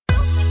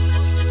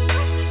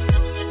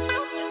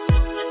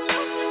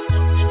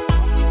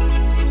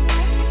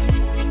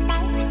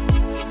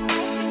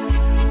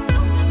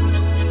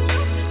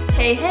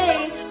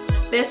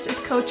This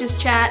is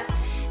Coaches Chat,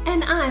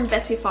 and I'm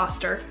Betsy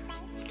Foster.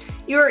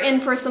 You're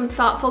in for some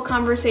thoughtful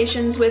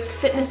conversations with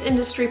fitness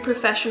industry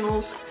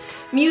professionals,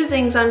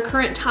 musings on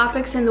current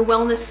topics in the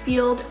wellness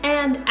field,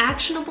 and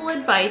actionable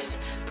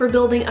advice for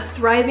building a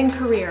thriving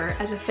career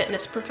as a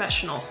fitness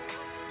professional.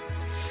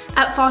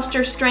 At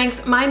Foster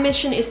Strength, my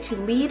mission is to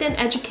lead and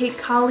educate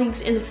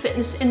colleagues in the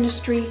fitness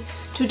industry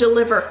to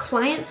deliver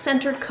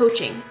client-centered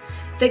coaching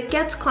that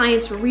gets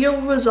clients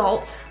real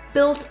results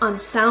built on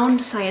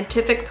sound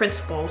scientific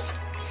principles,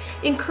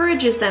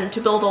 encourages them to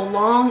build a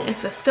long and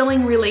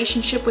fulfilling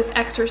relationship with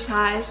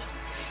exercise,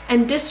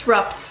 and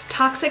disrupts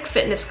toxic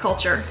fitness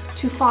culture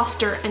to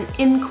foster an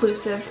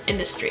inclusive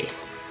industry.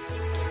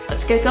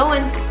 Let's get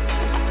going.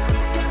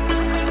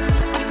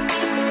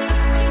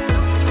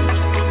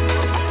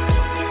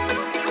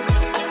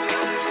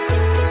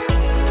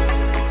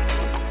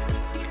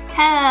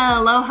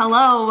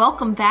 Hello.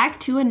 Welcome back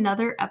to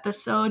another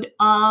episode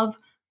of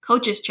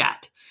Coaches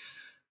Chat.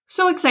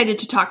 So excited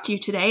to talk to you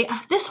today.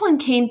 This one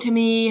came to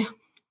me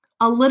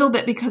a little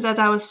bit because as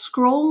I was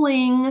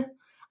scrolling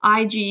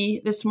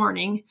IG this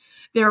morning,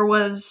 there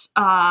was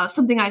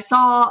something I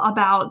saw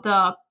about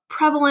the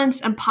prevalence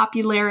and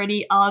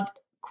popularity of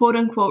quote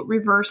unquote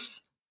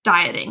reverse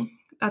dieting.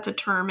 That's a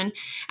term,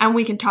 and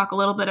we can talk a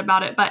little bit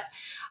about it, but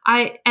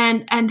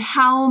and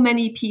how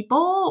many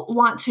people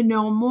want to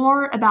know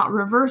more about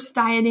reverse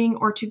dieting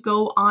or to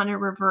go on a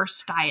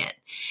reverse diet.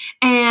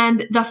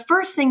 And the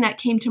first thing that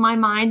came to my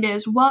mind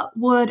is, what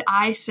would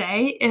I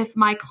say if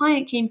my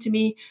client came to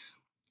me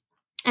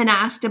and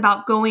asked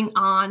about going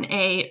on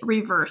a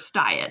reverse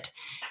diet?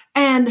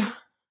 And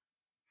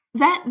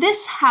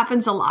this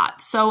happens a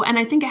lot. And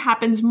I think it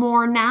happens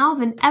more now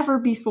than ever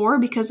before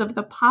because of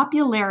the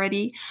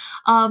popularity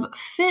of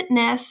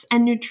fitness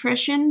and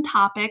nutrition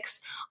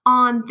topics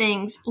on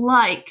things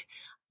like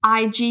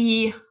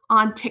IG,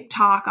 on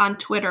TikTok, on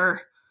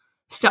Twitter,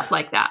 stuff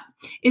like that.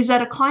 Is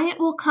that a client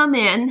will come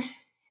in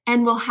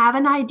and will have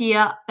an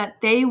idea that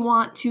they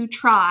want to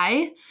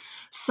try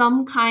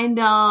some kind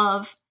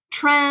of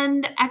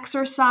trend,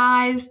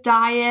 exercise,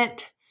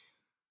 diet,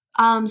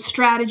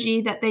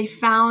 strategy that they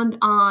found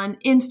on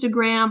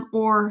Instagram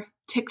or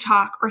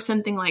TikTok or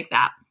something like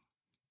that.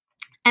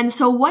 And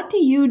so what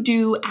do you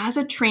do as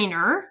a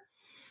trainer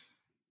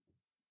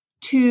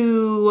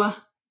to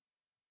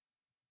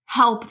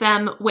help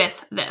them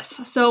with this?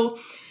 So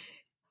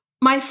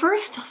my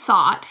first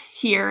thought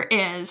here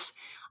is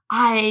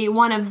I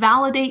want to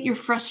validate your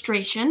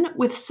frustration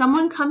with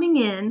someone coming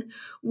in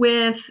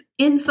with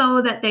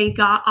info that they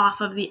got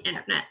off of the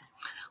internet.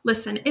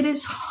 Listen, it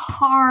is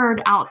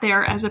hard out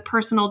there as a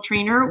personal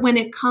trainer when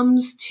it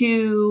comes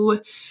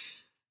to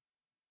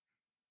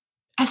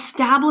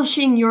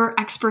establishing your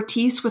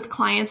expertise with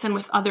clients and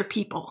with other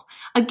people.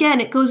 Again,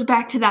 it goes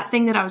back to that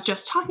thing that I was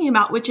just talking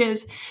about, which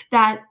is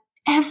that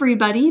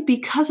everybody,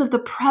 because of the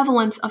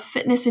prevalence of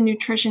fitness and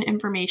nutrition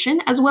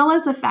information, as well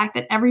as the fact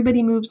that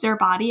everybody moves their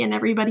body and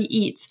everybody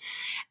eats,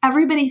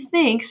 everybody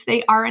thinks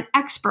they are an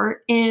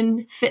expert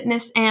in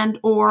fitness and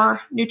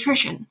or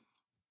nutrition.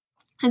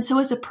 And so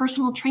as a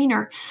personal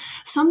trainer,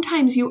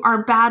 sometimes you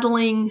are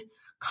battling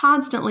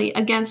constantly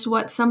against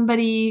what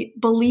somebody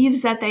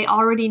believes that they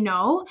already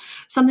know,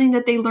 something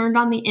that they learned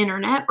on the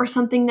internet, or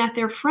something that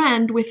their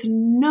friend with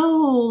no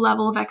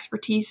level of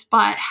expertise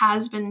but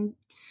has been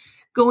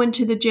going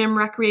to the gym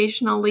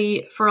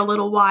recreationally for a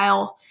little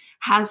while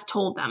has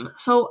told them.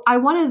 So I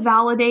want to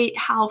validate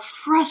how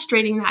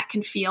frustrating that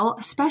can feel,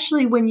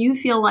 especially when you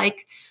feel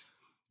like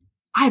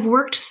I've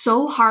worked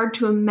so hard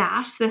to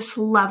amass this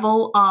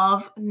level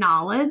of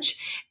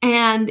knowledge,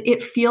 and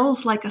it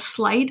feels like a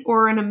slight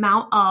or an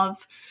amount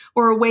of,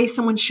 or a way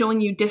someone's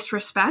showing you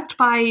disrespect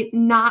by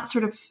not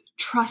sort of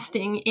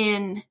trusting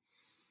in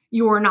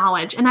your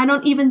knowledge. And I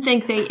don't even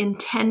think they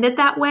intend it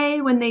that way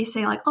when they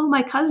say like, oh,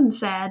 my cousin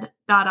said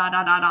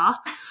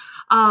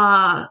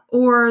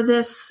or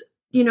this,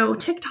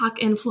 TikTok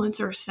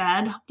influencer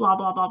said, blah,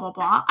 blah, blah, blah,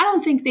 blah. I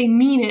don't think they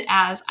mean it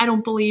as, I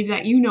don't believe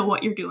that you know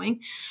what you're doing,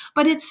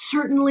 but it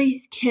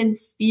certainly can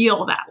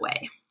feel that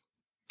way.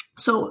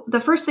 So the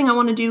first thing I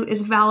want to do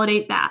is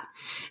validate that.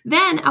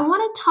 Then I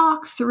want to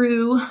talk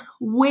through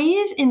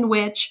ways in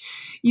which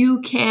you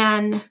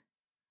can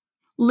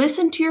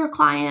listen to your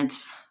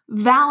clients,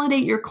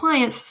 validate your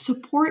clients,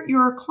 support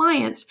your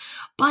clients,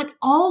 but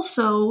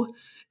also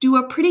do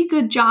a pretty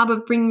good job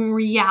of bringing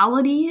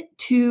reality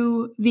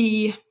to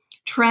the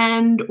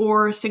trend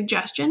or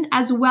suggestion,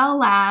 as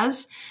well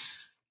as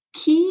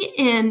key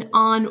in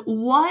on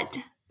what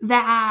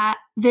that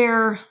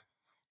their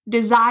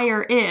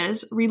desire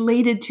is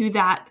related to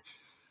that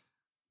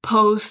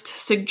post,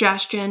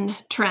 suggestion,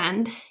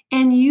 trend,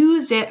 and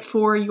use it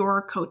for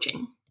your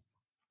coaching.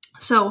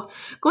 So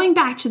going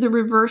back to the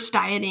reverse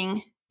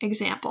dieting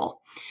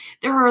example,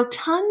 there are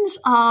tons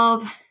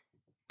of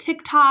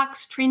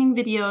TikToks, training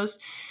videos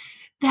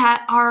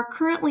that are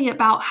currently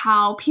about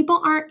how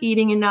people aren't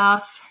eating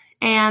enough,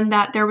 and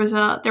that there was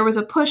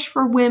a push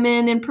for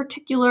women in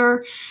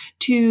particular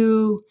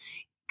to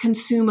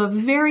consume a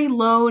very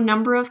low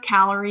number of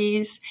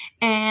calories.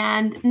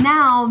 And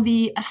now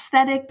the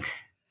aesthetic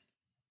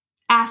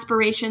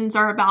aspirations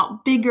are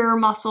about bigger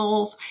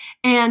muscles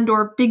and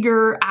or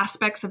bigger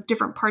aspects of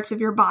different parts of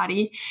your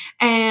body.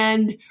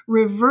 And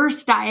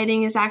reverse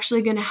dieting is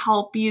actually going to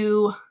help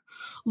you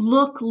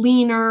look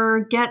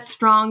leaner, get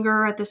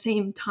stronger at the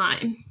same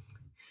time.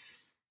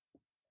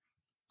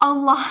 A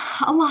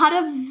lot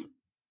of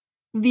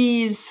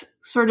these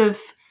sort of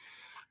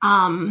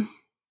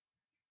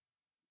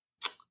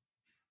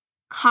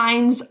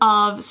kinds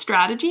of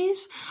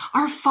strategies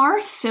are far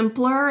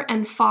simpler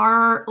and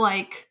far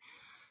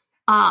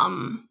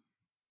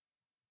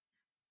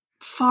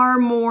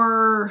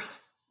more,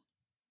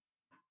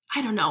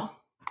 I don't know,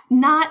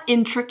 not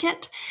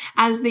intricate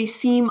as they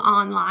seem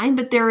online,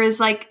 but there is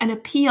like an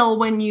appeal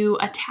when you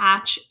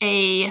attach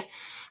a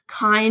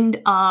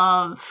kind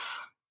of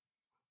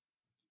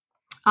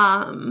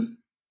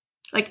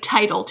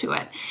title to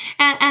it.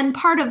 And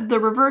part of the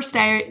reverse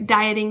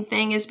dieting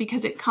thing is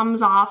because it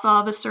comes off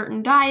of a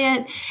certain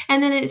diet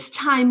and then it's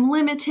time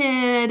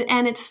limited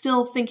and it's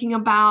still thinking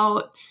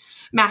about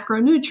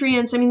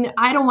macronutrients. I mean,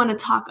 I don't want to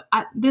talk,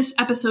 this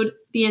episode,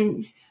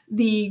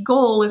 the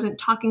goal isn't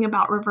talking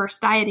about reverse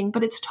dieting,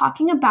 but it's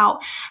talking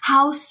about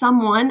how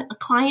someone, a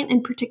client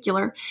in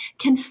particular,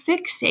 can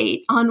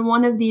fixate on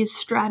one of these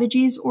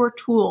strategies or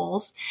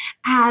tools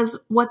as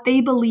what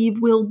they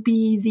believe will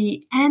be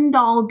the end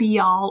all be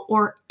all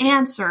or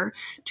answer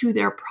to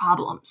their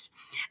problems.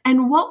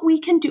 And what we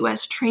can do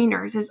as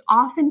trainers is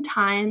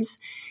oftentimes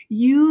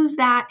use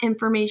that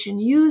information,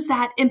 use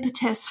that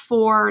impetus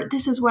for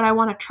this is what I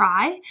want to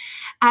try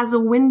as a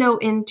window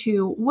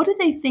into what do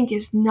they think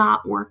is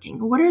not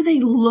working? What are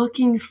they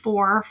looking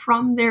for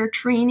from their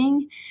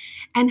training?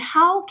 And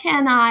how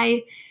can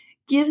I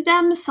give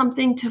them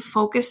something to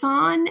focus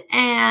on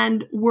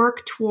and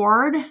work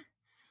toward,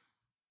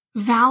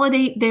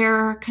 validate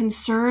their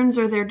concerns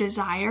or their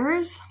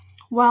desires,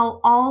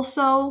 while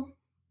also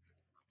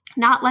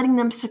not letting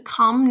them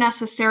succumb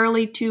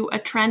necessarily to a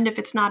trend if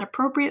it's not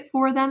appropriate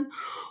for them,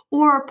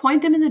 or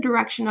point them in the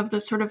direction of the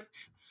sort of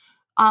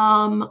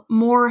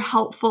more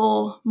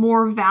helpful,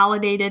 more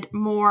validated,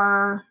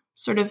 more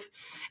sort of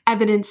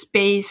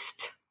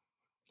evidence-based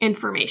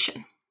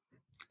information.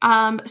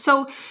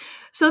 So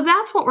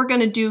that's what we're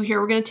going to do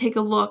here. We're going to take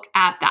a look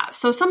at that.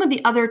 So some of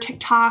the other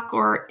TikTok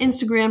or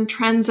Instagram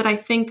trends that I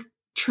think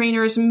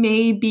trainers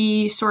may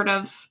be sort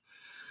of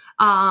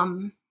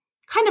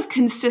kind of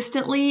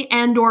consistently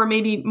and or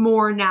maybe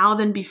more now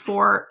than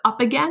before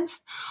up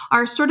against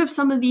are sort of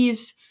some of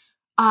these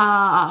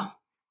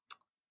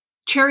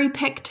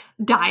cherry-picked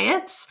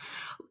diets.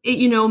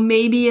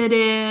 Maybe it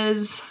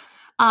is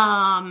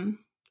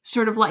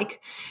sort of like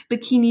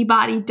bikini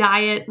body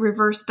diet,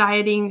 reverse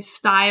dieting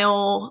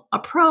style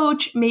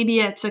approach.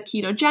 Maybe it's a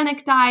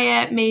ketogenic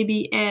diet.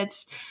 Maybe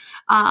it's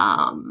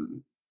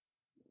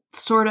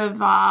sort of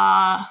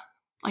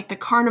like the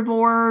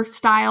carnivore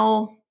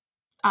style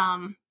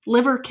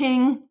Liver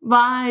King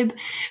vibe.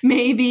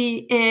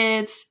 Maybe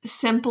it's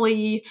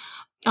simply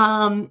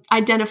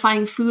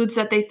identifying foods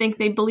that they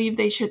believe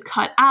they should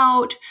cut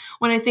out.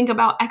 When I think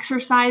about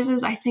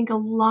exercises, I think a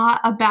lot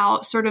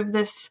about sort of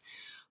this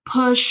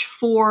push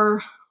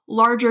for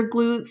larger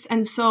glutes.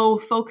 And so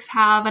folks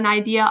have an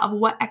idea of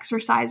what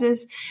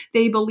exercises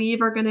they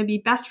believe are going to be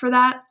best for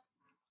that.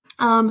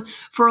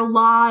 For a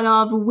lot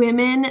of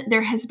women,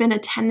 there has been a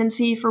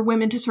tendency for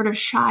women to sort of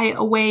shy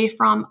away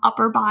from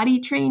upper body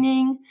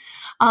training.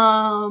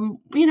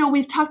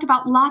 We've talked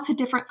about lots of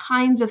different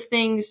kinds of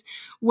things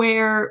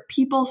where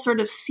people sort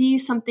of see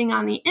something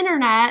on the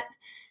internet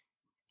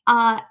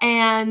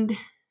and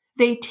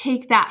they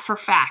take that for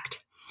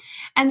fact.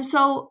 And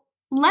so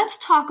let's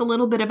talk a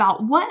little bit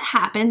about what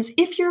happens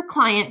if your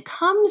client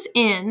comes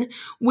in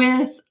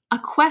with a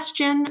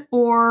question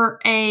or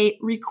a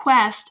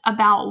request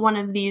about one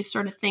of these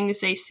sort of things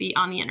they see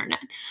on the internet.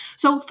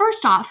 So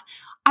first off,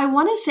 I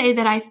want to say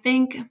that I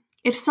think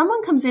if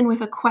someone comes in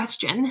with a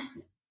question,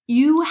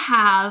 you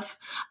have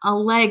a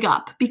leg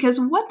up, because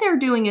what they're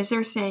doing is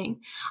they're saying,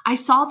 I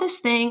saw this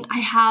thing, I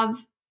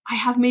have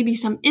maybe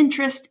some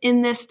interest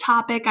in this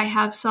topic, I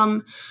have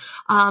some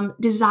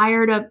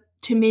desire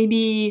to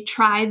maybe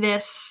try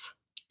this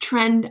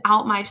trend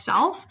out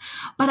myself,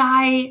 but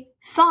I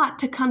thought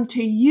to come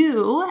to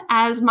you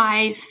as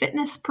my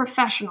fitness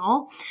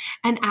professional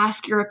and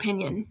ask your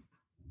opinion.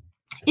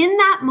 In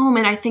that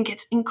moment, I think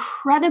it's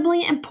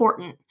incredibly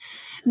important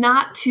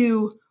not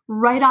to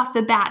right off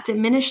the bat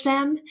diminish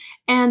them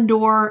and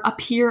or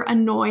appear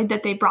annoyed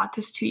that they brought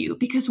this to you,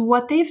 because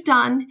what they've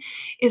done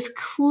is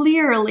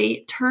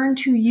clearly turn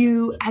to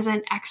you as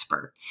an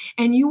expert,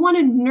 and you want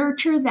to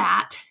nurture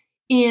that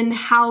in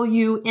how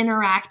you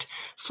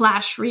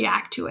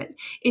interact/react to it.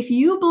 If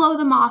you blow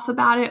them off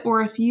about it,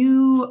 or if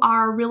you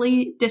are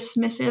really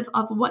dismissive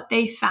of what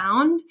they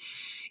found,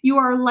 you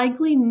are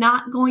likely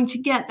not going to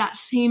get that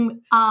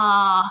same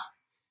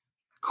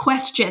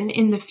question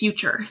in the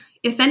future.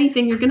 If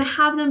anything, you're going to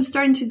have them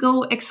starting to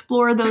go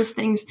explore those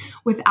things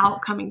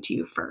without coming to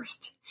you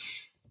first.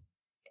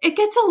 It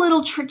gets a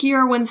little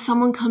trickier when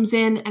someone comes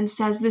in and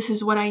says, this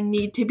is what I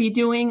need to be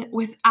doing,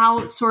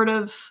 without sort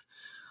of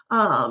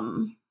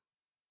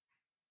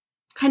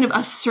kind of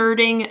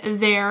asserting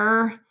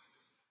their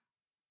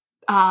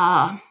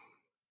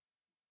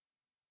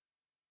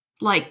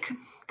like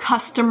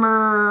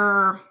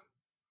customer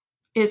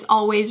is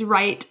always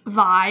right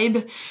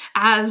vibe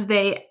as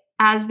they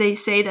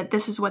say that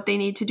this is what they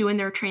need to do in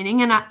their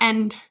training.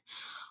 And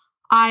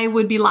I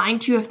would be lying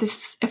to you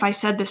if I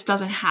said this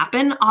doesn't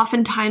happen.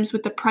 Oftentimes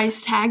with the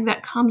price tag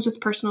that comes with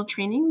personal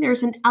training,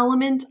 there's an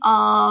element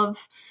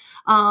of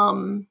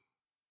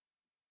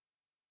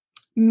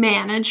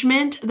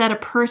management that a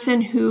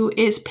person who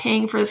is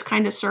paying for this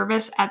kind of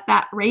service at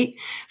that rate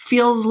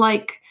feels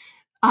like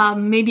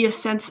maybe a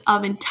sense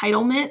of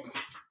entitlement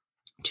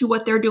to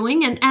what they're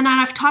doing. And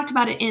I've talked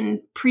about it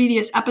in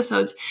previous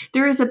episodes.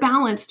 There is a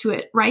balance to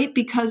it, right?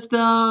 Because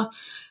the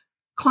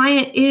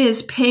client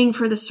is paying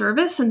for the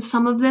service, and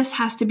some of this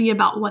has to be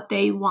about what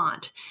they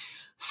want.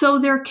 So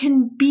there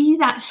can be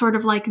that sort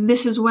of like,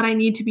 this is what I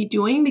need to be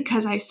doing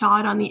because I saw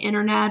it on the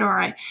internet,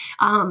 or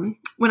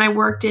when I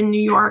worked in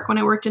New York, when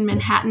I worked in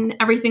Manhattan,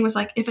 everything was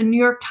like, if a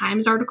New York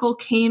Times article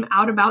came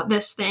out about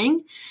this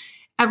thing,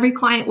 every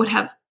client would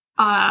have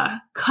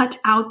cut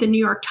out the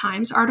New York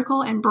Times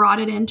article and brought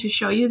it in to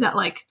show you that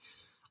like,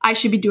 I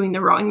should be doing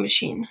the rowing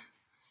machine.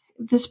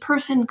 This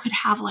person could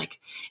have like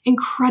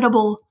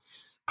incredible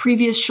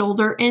previous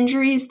shoulder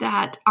injuries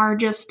that are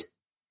just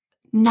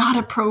not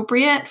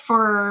appropriate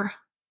for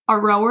a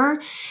rower.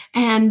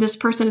 And this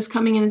person is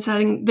coming in and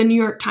saying, the New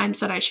York Times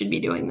said I should be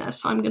doing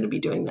this, so I'm going to be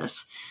doing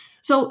this.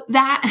 So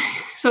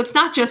it's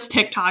not just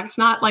TikTok. It's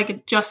not like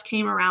it just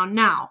came around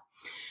now.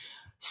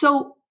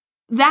 So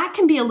that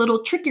can be a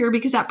little trickier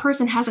because that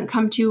person hasn't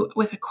come to you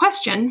with a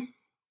question.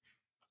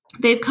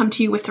 They've come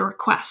to you with a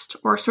request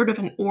or sort of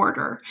an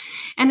order.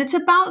 And it's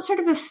about sort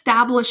of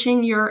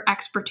establishing your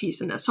expertise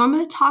in this. So I'm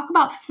going to talk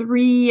about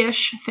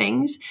 3-ish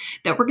things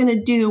that we're going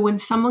to do when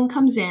someone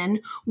comes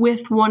in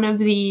with one of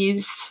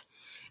these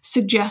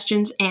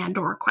suggestions and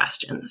or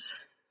questions.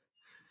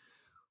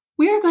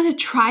 We are going to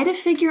try to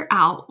figure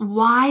out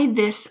why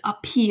this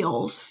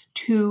appeals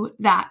to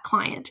that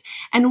client.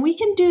 And we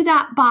can do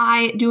that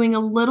by doing a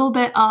little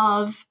bit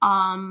of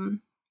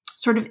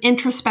sort of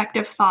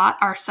introspective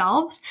thought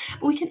ourselves,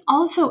 but we can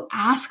also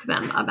ask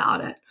them about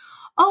it.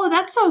 Oh,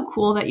 that's so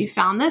cool that you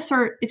found this,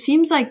 or it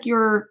seems like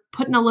you're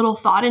putting a little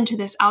thought into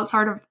this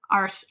outside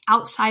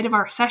of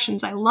our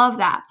sessions. I love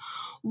that.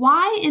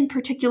 Why in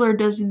particular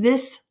does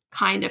this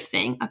kind of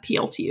thing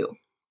appeal to you?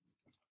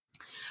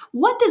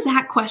 What does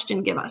that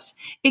question give us?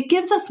 It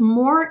gives us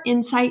more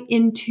insight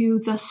into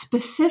the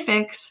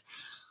specifics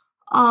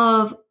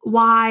of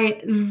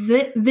why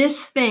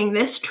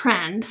this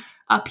trend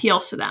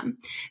appeals to them.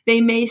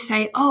 They may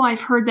say, oh,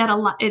 I've heard that a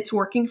lot. It's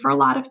working for a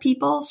lot of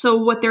people. So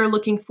what they're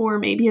looking for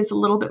maybe is a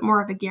little bit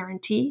more of a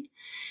guarantee.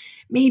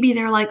 Maybe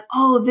they're like,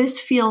 oh,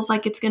 this feels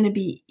like it's going to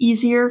be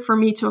easier for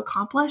me to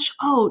accomplish.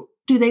 Oh,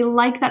 do they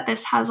like that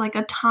this has like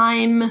a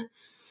time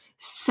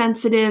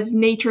sensitive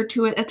nature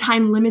to it, a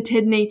time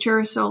limited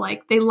nature? So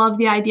like they love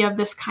the idea of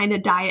this kind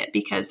of diet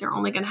because they're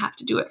only going to have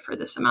to do it for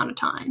this amount of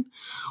time.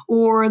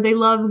 Or they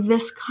love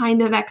this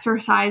kind of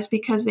exercise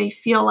because they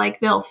feel like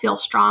they'll feel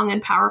strong and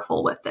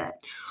powerful with it.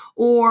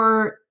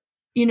 Or,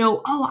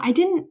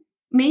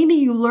 maybe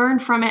you learn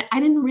from it. I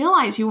didn't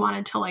realize you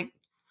wanted to like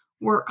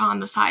work on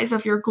the size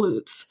of your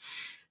glutes.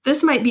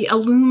 This might be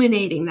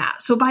illuminating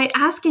that. So by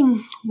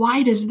asking,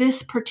 why does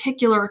this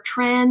particular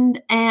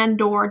trend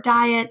and or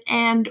diet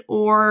and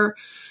or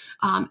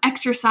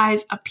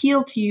exercise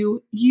appeal to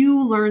you,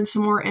 you learn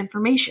some more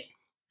information.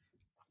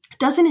 It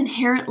doesn't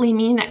inherently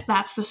mean that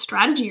that's the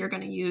strategy you're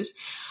going to use,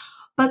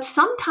 but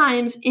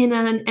sometimes in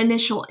an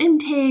initial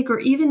intake or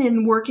even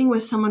in working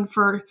with someone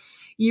for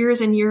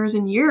years and years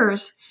and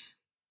years,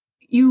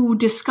 you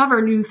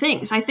discover new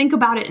things. I think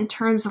about it in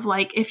terms of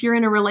like, if you're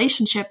in a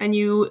relationship and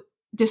you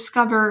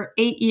discover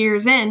 8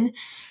 years in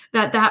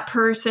that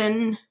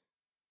person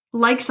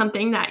likes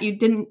something that you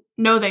didn't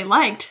know they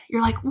liked,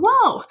 you're like,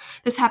 whoa,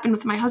 this happened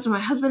with my husband. My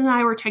husband and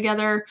I were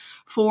together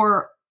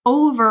for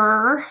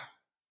over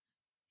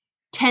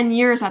 10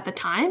 years at the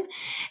time,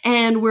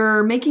 and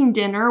we're making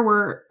dinner.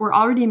 We're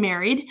already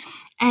married,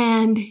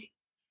 and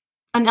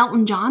an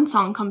Elton John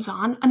song comes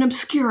on, an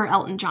obscure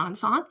Elton John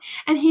song,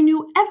 and he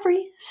knew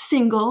every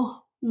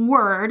single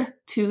word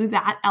to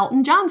that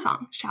Elton John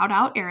song. Shout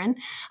out, Aaron.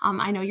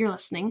 I know you're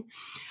listening.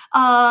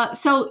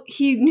 So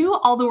he knew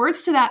all the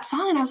words to that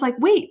song, and I was like,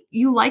 wait,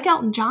 you like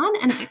Elton John?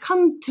 And I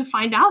come to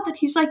find out that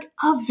he's like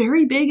a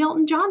very big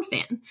Elton John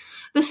fan.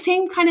 The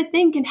same kind of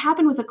thing can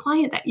happen with a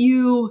client that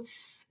you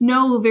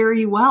know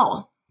very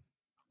well.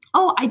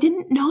 Oh, I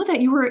didn't know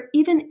that you were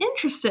even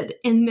interested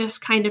in this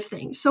kind of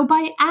thing. So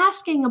by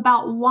asking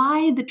about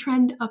why the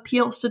trend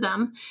appeals to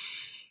them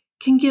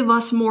can give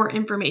us more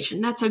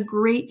information. That's a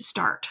great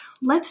start.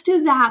 Let's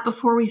do that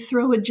before we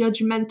throw a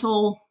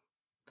judgmental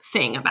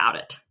thing about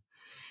it.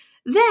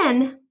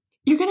 Then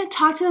you're going to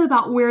talk to them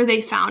about where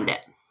they found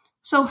it.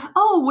 So,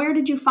 where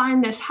did you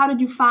find this? How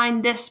did you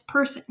find this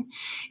person?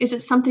 Is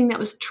it something that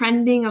was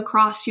trending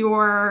across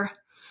your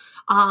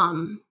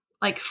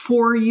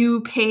For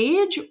You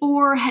page,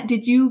 or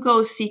did you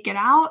go seek it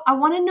out? I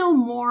want to know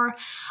more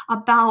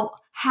about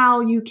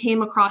how you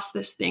came across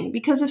this thing.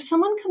 Because if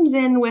someone comes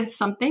in with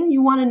something,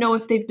 you want to know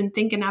if they've been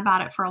thinking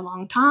about it for a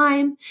long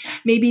time.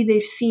 Maybe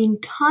they've seen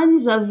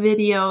tons of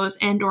videos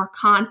and or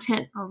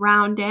content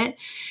around it.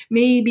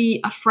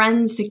 Maybe a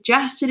friend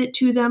suggested it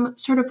to them.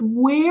 Sort of,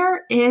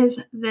 where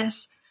is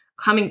this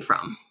coming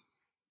from?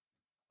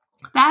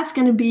 That's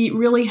going to be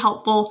really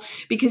helpful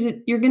because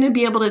you're going to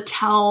be able to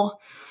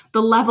tell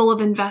the level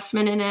of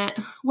investment in it,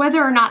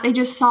 whether or not they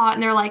just saw it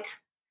and they're like,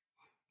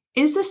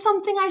 is this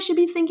something I should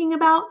be thinking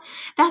about?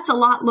 That's a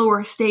lot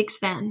lower stakes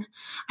than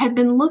I've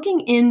been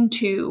looking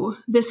into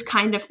this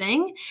kind of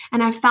thing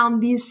and I've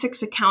found these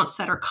 6 accounts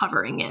that are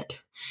covering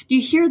it. Do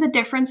you hear the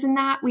difference in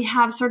that? We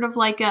have sort of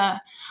like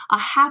a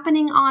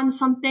happening on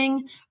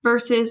something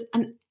versus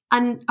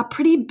a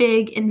pretty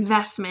big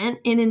investment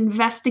in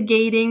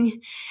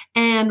investigating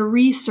and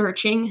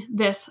researching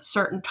this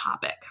certain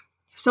topic.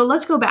 So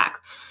let's go back.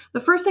 The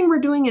first thing we're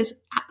doing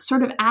is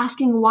sort of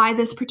asking why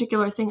this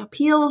particular thing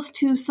appeals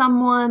to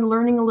someone,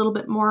 learning a little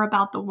bit more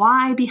about the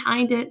why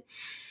behind it.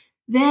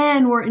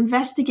 Then we're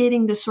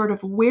investigating the sort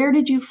of where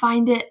did you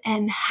find it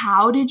and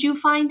how did you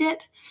find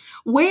it?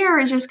 Where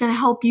is just going to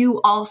help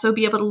you also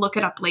be able to look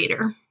it up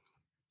later.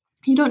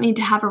 You don't need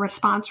to have a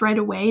response right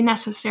away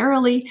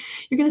necessarily.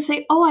 You're going to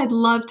say, "Oh, I'd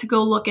love to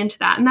go look into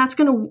that," and that's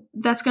going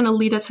to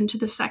lead us into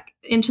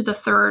the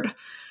third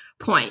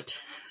point.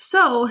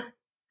 So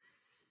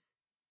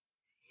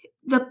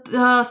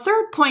the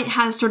third point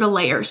has sort of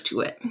layers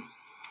to it.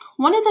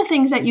 One of the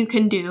things that you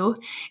can do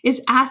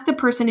is ask the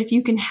person if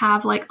you can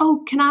have like,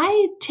 "Oh, can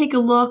I take a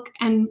look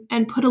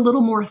and put a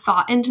little more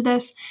thought into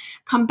this?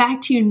 Come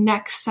back to you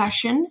next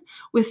session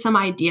with some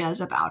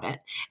ideas about it."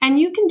 And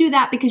you can do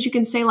that because you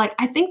can say like,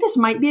 "I think this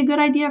might be a good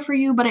idea for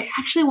you, but I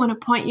actually want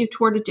to point you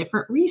toward a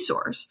different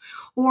resource."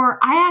 Or,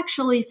 "I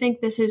actually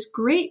think this is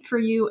great for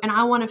you and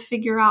I want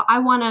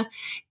to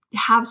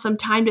have some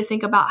time to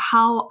think about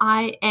how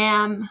I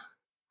am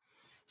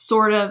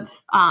sort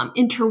of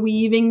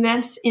interweaving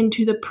this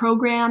into the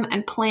program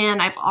and plan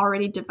I've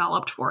already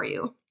developed for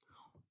you."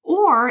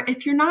 Or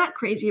if you're not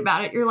crazy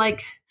about it, you're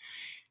like,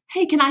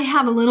 "Hey, can I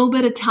have a little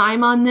bit of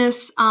time on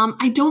this?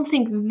 I don't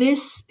think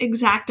this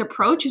exact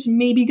approach is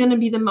maybe going to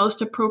be the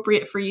most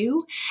appropriate for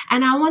you.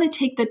 And I want to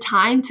take the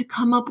time to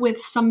come up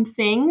with some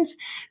things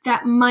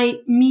that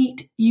might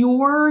meet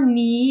your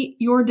need,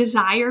 your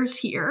desires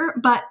here,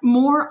 but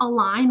more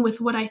align with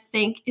what I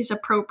think is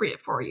appropriate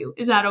for you.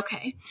 Is that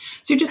okay?"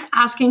 So you're just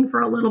asking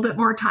for a little bit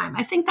more time.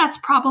 I think that's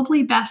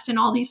probably best in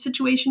all these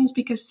situations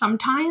because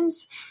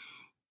sometimes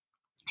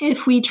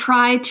if we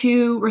try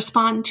to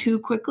respond too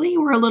quickly,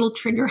 we're a little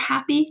trigger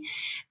happy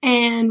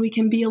and we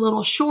can be a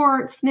little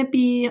short,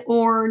 snippy,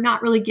 or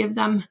not really give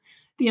them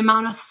the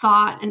amount of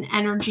thought and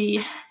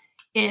energy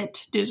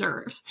it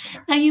deserves.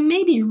 Now, you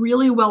may be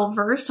really well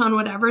versed on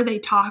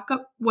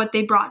what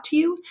they brought to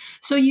you.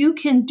 So you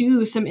can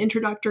do some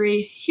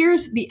introductory,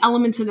 here's the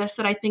elements of this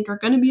that I think are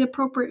going to be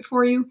appropriate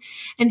for you.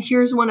 And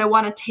here's one I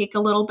want to take a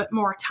little bit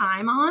more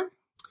time on.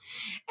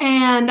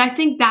 And I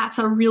think that's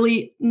a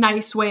really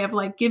nice way of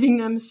like giving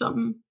them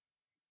some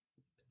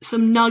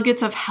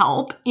nuggets of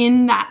help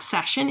in that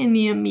session, in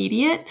the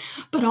immediate,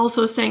 but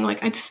also saying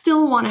like, "I'd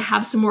still want to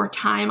have some more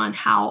time on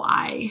how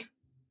I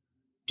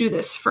do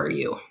this for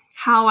you,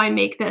 how I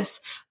make this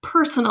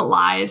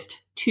personalized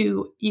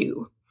to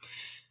you."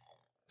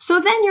 So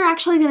then you're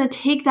actually going to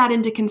take that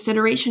into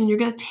consideration. You're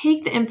going to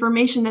take the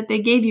information that they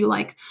gave you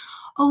like,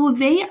 "Oh,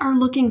 they are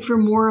looking for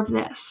more of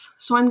this.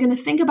 So I'm going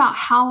to think about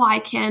how I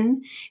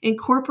can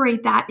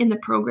incorporate that in the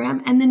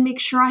program and then make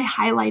sure I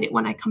highlight it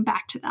when I come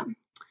back to them."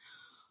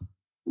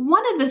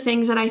 One of the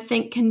things that I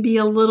think can be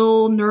a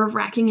little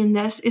nerve-wracking in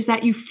this is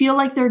that you feel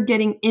like they're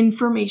getting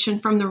information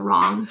from the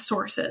wrong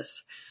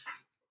sources.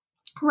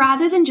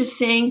 Rather than just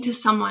saying to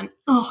someone,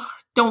 "Ugh,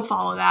 don't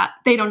follow that.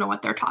 They don't know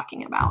what they're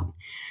talking about."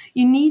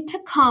 You need to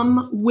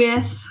come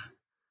with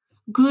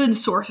good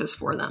sources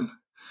for them.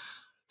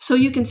 So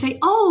you can say,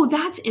 "Oh,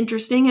 that's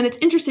interesting. And it's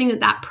interesting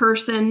that that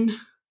person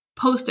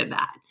posted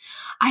that.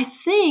 I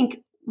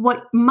think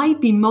what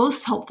might be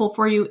most helpful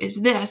for you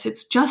is this.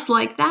 It's just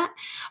like that,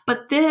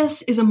 but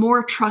this is a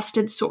more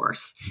trusted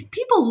source."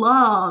 People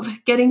love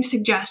getting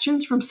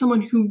suggestions from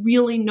someone who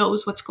really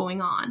knows what's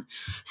going on.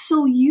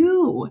 So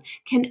you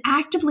can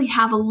actively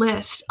have a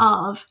list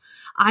of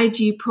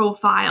IG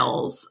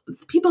profiles,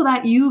 people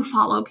that you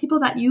follow, people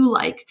that you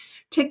like,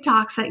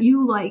 TikToks that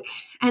you like,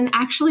 and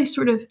actually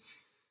sort of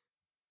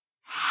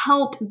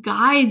help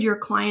guide your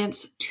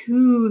clients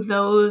to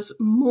those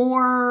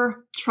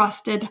more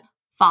trusted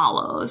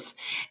follows.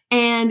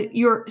 And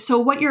you're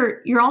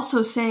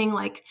also saying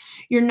like,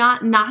 you're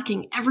not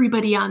knocking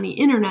everybody on the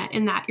internet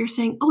in that. You're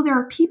saying, "Oh, there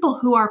are people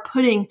who are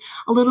putting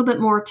a little bit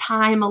more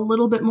time, a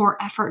little bit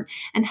more effort,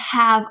 and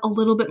have a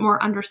little bit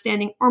more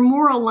understanding or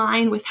more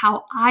aligned with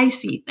how I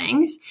see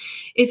things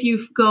if you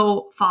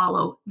go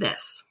follow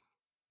this."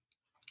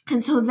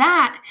 And so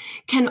that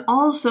can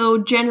also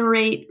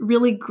generate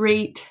really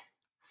great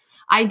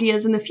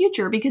ideas in the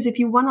future. Because if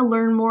you want to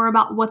learn more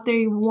about what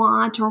they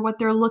want or what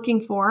they're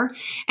looking for,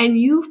 and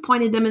you've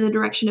pointed them in the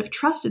direction of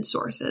trusted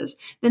sources,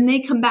 then they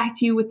come back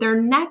to you with their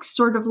next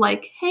sort of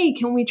like, hey,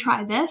 can we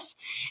try this?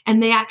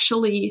 And they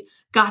actually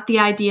got the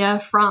idea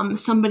from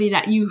somebody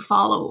that you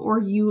follow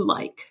or you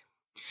like.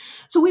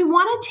 So we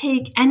want to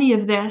take any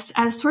of this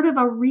as sort of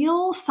a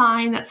real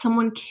sign that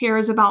someone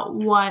cares about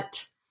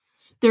what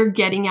they're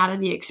getting out of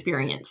the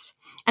experience.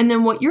 And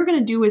then what you're going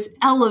to do is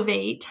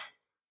elevate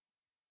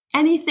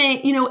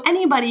anything.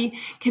 Anybody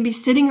can be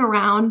sitting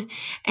around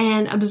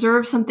and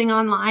observe something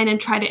online and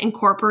try to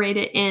incorporate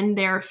it in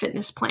their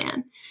fitness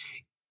plan.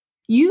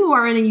 You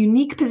are in a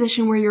unique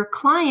position where your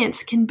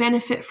clients can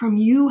benefit from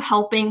you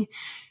helping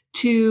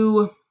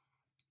to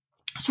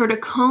sort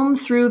of comb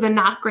through the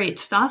not great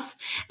stuff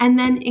and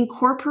then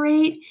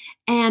incorporate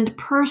and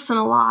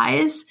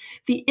personalize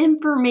the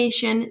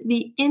information,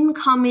 the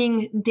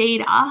incoming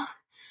data,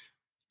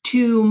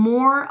 to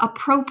more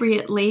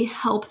appropriately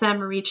help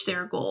them reach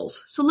their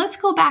goals. So let's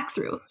go back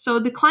through. So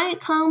the client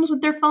comes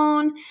with their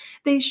phone,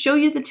 they show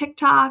you the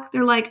TikTok,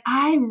 they're like,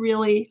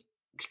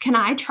 can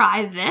I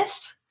try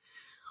this?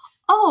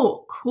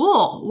 Oh,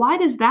 cool. Why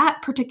does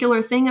that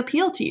particular thing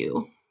appeal to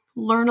you?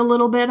 Learn a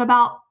little bit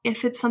about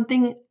if it's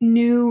something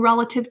new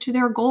relative to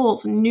their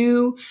goals,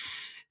 new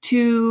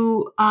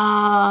to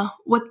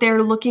what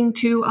they're looking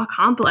to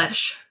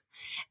accomplish.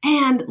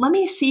 And let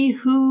me see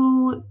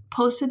who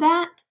posted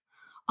that.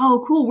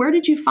 Oh, cool. Where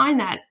did you find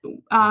that?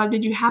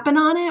 Did you happen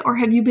on it, or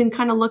have you been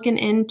kind of looking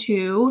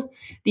into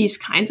these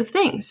kinds of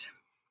things?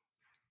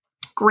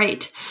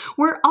 Great.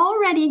 We're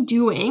already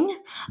doing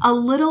a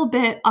little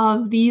bit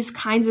of these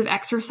kinds of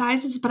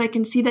exercises, but I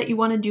can see that you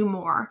want to do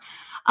more.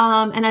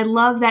 And I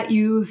love that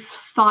you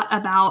thought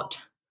about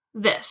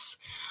this.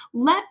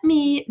 Let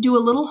me do a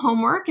little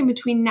homework in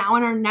between now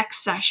and our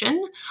next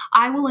session.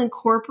 I will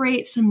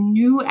incorporate some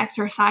new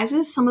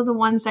exercises, some of the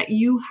ones that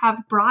you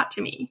have brought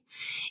to me.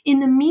 In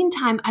the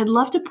meantime, I'd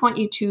love to point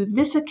you to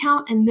this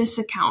account and this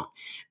account.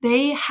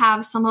 They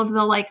have some of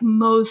the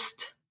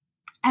most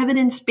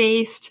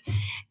evidence-based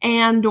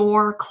and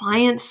or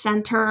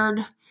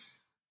client-centered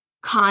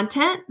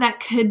content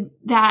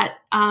that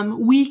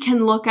we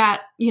can look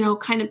at,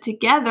 kind of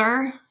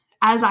together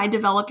as I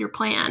develop your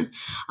plan.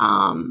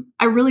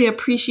 I really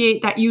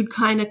appreciate that you'd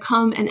kind of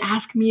come and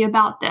ask me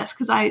about this,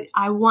 because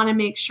I want to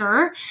make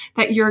sure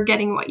that you're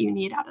getting what you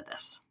need out of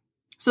this.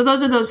 So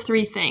those are those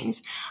three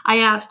things. I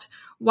asked,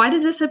 why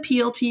does this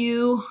appeal to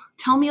you?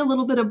 Tell me a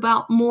little bit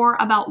more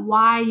about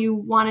why you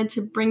wanted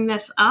to bring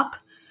this up.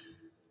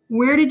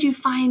 Where did you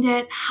find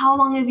it? How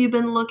long have you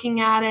been looking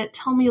at it?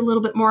 Tell me a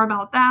little bit more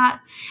about that.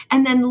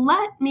 And then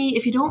let me,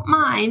 if you don't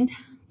mind,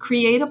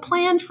 create a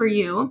plan for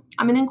you.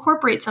 I'm going to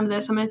incorporate some of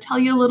this. I'm going to tell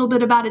you a little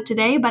bit about it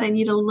today, but I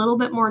need a little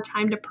bit more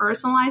time to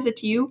personalize it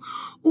to you.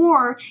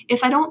 Or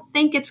if I don't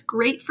think it's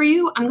great for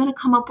you, I'm going to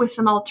come up with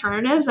some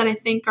alternatives that I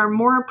think are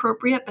more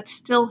appropriate, but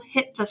still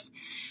hit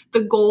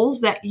the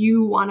goals that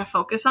you want to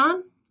focus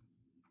on.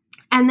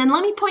 And then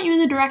let me point you in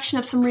the direction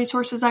of some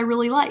resources I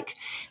really like.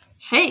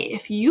 Hey,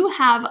 if you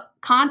have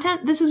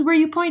content, this is where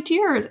you point to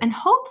yours. And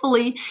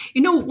hopefully,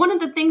 one of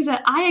the things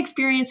that I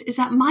experience is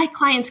that my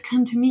clients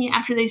come to me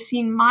after they've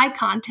seen my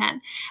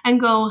content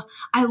and go,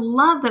 I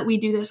love that we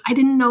do this. I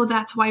didn't know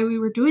that's why we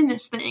were doing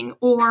this thing.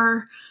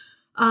 Or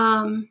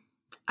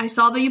I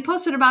saw that you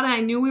posted about it.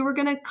 I knew we were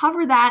going to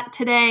cover that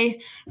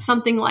today,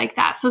 something like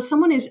that. So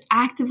someone is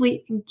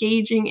actively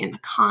engaging in the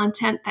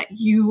content that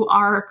you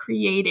are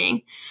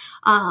creating.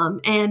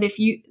 And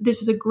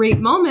this is a great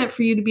moment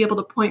for you to be able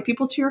to point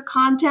people to your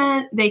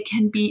content. They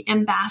can be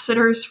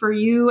ambassadors for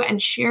you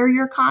and share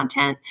your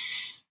content.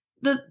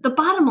 The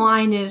bottom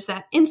line is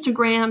that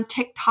Instagram,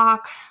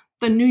 TikTok,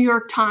 the New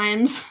York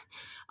Times,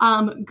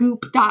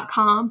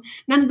 Goop.com,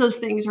 none of those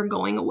things are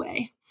going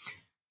away.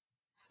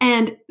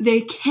 And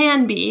they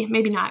can be,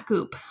 maybe not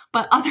Goop,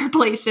 but other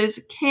places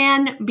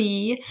can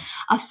be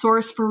a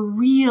source for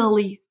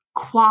really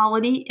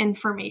quality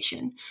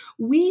information.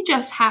 We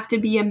just have to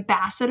be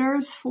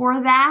ambassadors for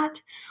that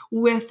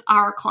with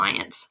our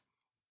clients.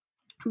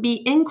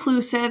 Be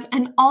inclusive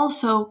and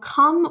also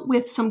come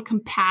with some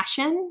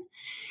compassion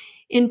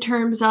in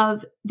terms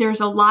of there's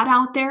a lot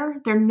out there.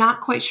 They're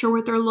not quite sure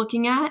what they're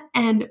looking at.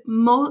 And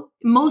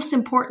most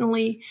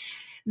importantly,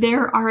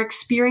 there are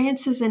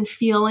experiences and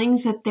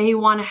feelings that they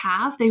want to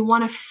have. They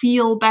want to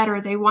feel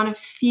better. They want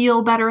to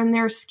feel better in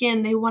their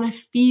skin. They want to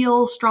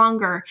feel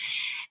stronger.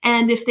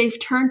 And if they've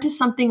turned to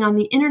something on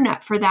the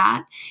internet for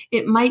that,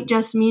 it might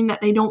just mean that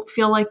they don't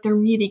feel like they're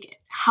meeting it.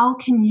 How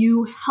can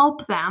you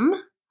help them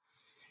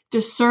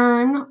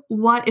discern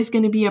what is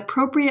going to be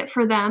appropriate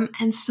for them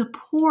and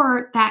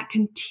support that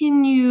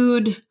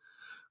continued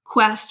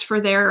quest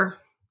for their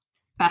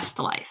best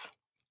life?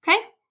 Okay?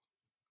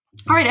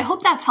 All right, I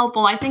hope that's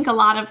helpful. I think a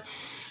lot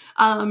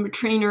of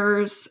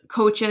trainers,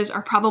 coaches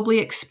are probably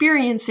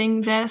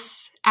experiencing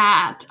this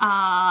at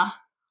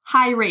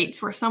high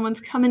rates where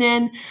someone's coming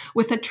in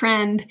with a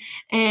trend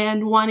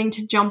and wanting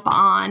to jump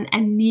on,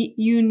 and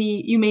you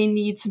may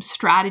need some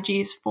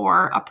strategies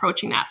for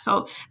approaching that.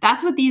 So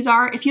that's what these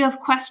are. If you have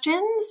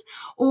questions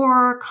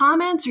or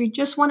comments, or you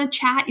just want to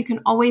chat, you can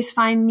always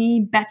find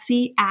me,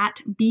 Betsy,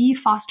 at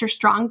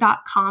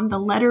bfosterstrong.com, the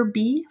letter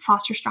B,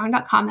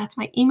 fosterstrong.com. That's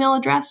my email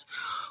address.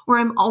 Or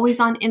I'm always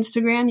on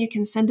Instagram. You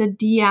can send a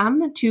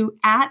DM to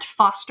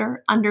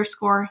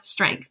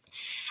 @foster_strength.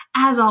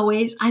 As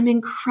always, I'm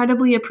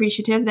incredibly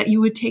appreciative that you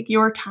would take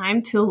your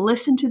time to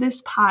listen to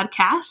this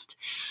podcast.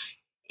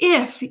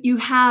 If you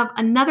have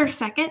another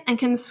second and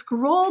can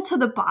scroll to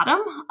the bottom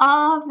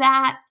of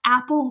that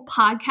Apple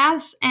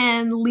podcast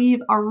and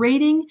leave a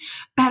rating,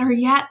 better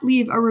yet,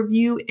 leave a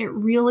review, it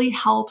really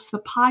helps the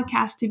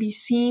podcast to be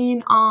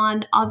seen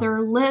on other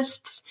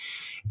lists,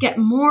 get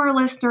more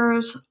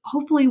listeners.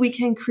 Hopefully we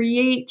can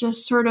create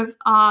just sort of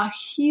a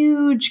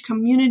huge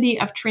community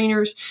of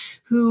trainers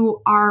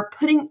who are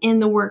putting in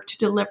the work to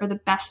deliver the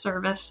best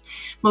service,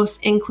 most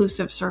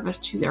inclusive service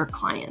to their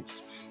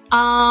clients.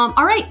 All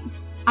right.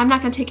 I'm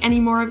not going to take any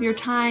more of your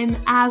time.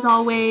 As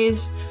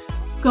always,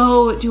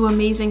 go do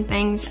amazing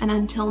things. And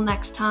until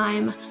next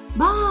time,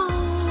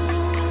 bye.